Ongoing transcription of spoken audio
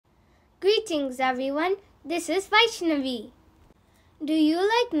Greetings everyone, this is Vaishnavi. Do you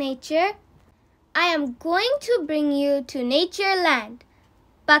like nature? I am going to bring you to Nature Land,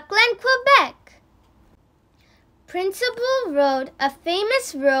 Buckland, Quebec. Principale Road, a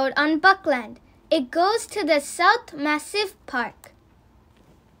famous road on Buckland. It goes to the South Massive Park.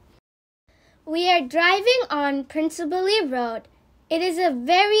 We are driving on Principale Road. It is a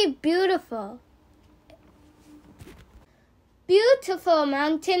very beautiful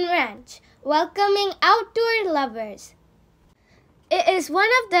mountain ranch, welcoming outdoor lovers. It is one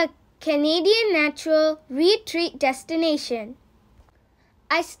of the Canadian natural retreat destination.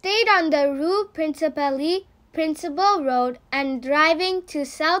 I stayed on the Rue Principale Road and driving to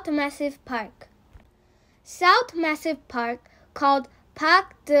South Massive Park. South Massive Park, called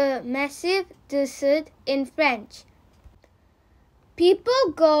Parc de Massif du Sud in French.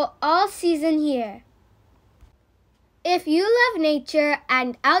 People go all season here. If you love nature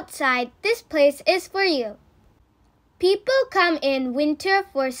and outside, this place is for you. People come in winter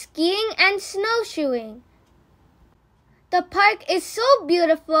for skiing and snowshoeing. The park is so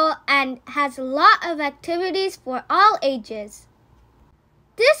beautiful and has a lot of activities for all ages.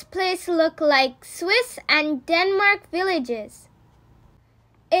 This place looks like Swiss and Denmark villages.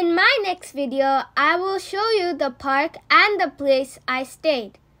 In my next video, I will show you the park and the place I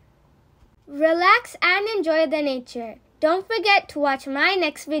stayed. Relax and enjoy the nature. Don't forget to watch my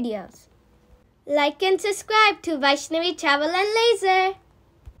next videos. Like and subscribe to Vaishnavi Travel and Laser.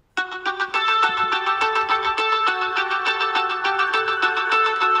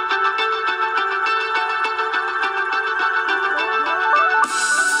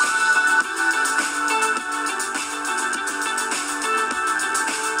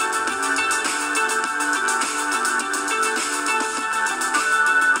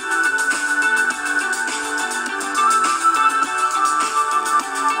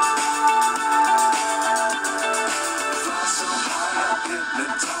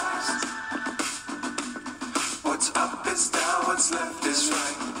 What's left is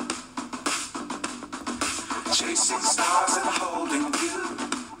right. Chasing stars and holding you.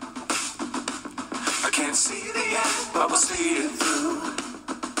 I can't see the end, but we'll see it through.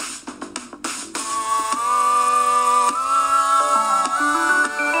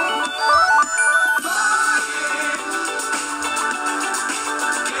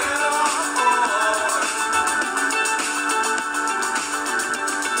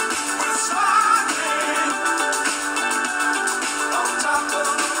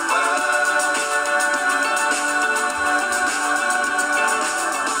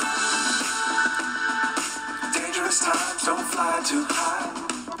 Times don't fly too high.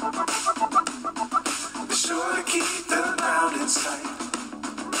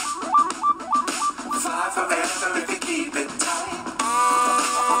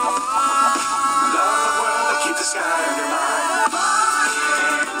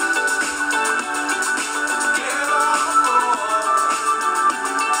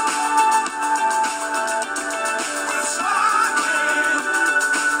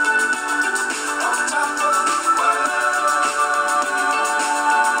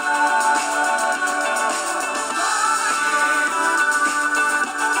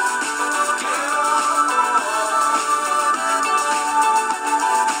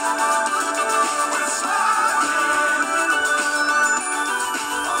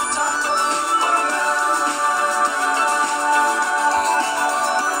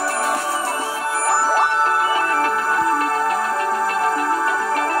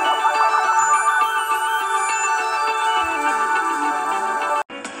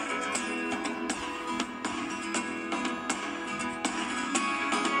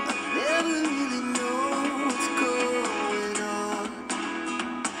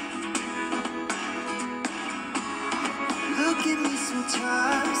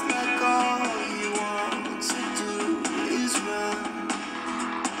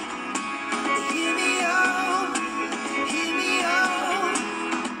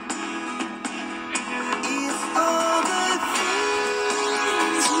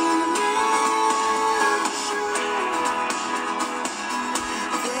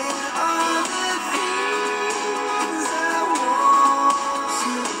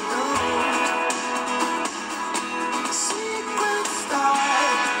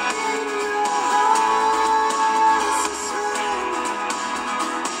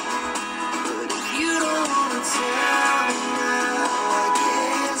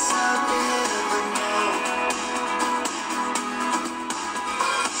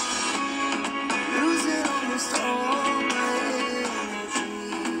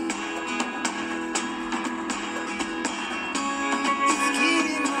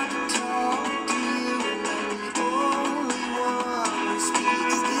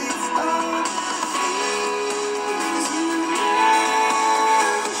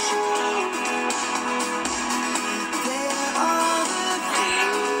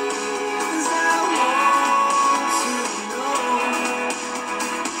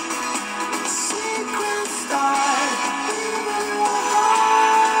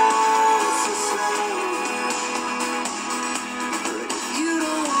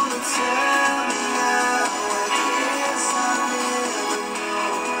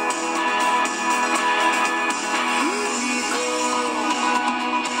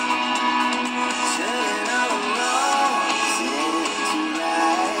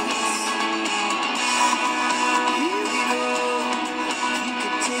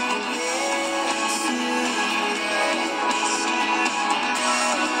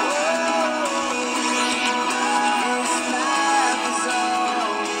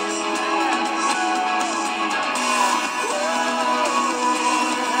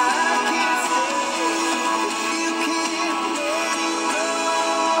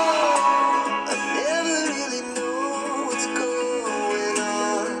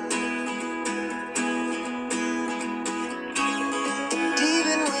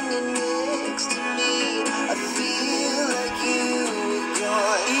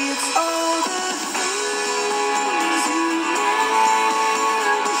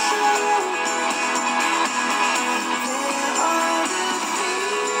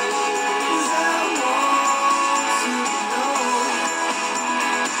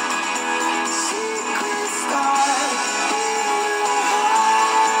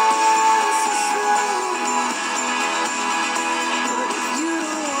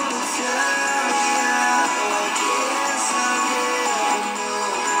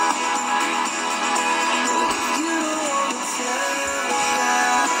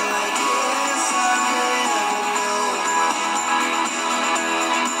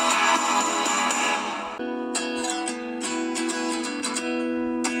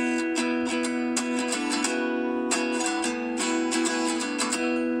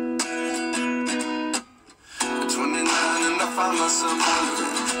 find myself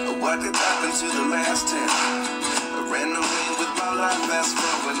wondering what could happen to the last 10. I ran away with my life, fast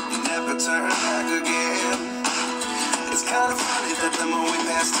forward, never turn back again. It's kind of funny that the more we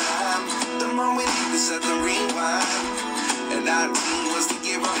pass time, the more we need to set the rewind. And 19 was the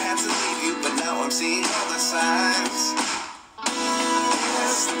year I had to leave you, but now I'm seeing all the signs.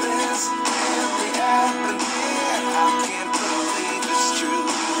 Is this really happening? I can't believe it's true.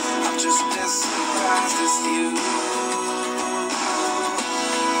 I'm just as surprised as you.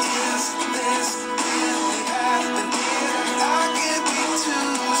 Is this really happening? I can't be too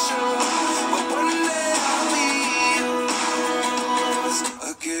sure, but one day I'll be yours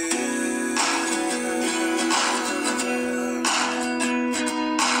again.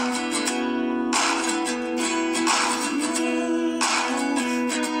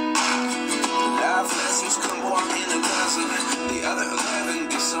 Life lessons come one in a dozen. The other 11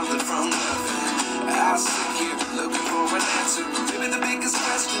 get something from nothing. I sit here looking for an answer. Maybe the biggest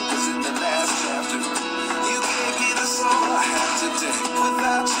question was in the last chapter. You gave me the soul I have today.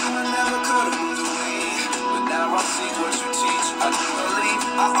 Without you, I never could have moved away. But now I see what you teach. I do believe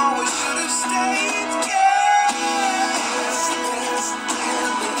I always should have stayed. Yeah. Yes, yes,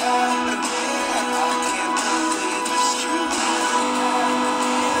 really happening. I can't believe it's true.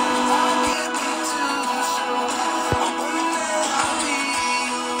 I can't be too sure. But one day I'll be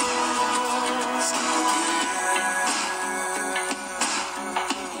yours again.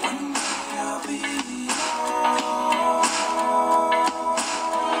 One day I'll be yours.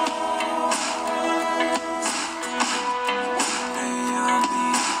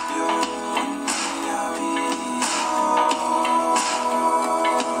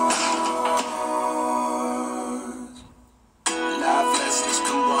 Life lessons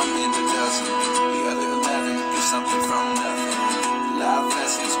come one in a dozen.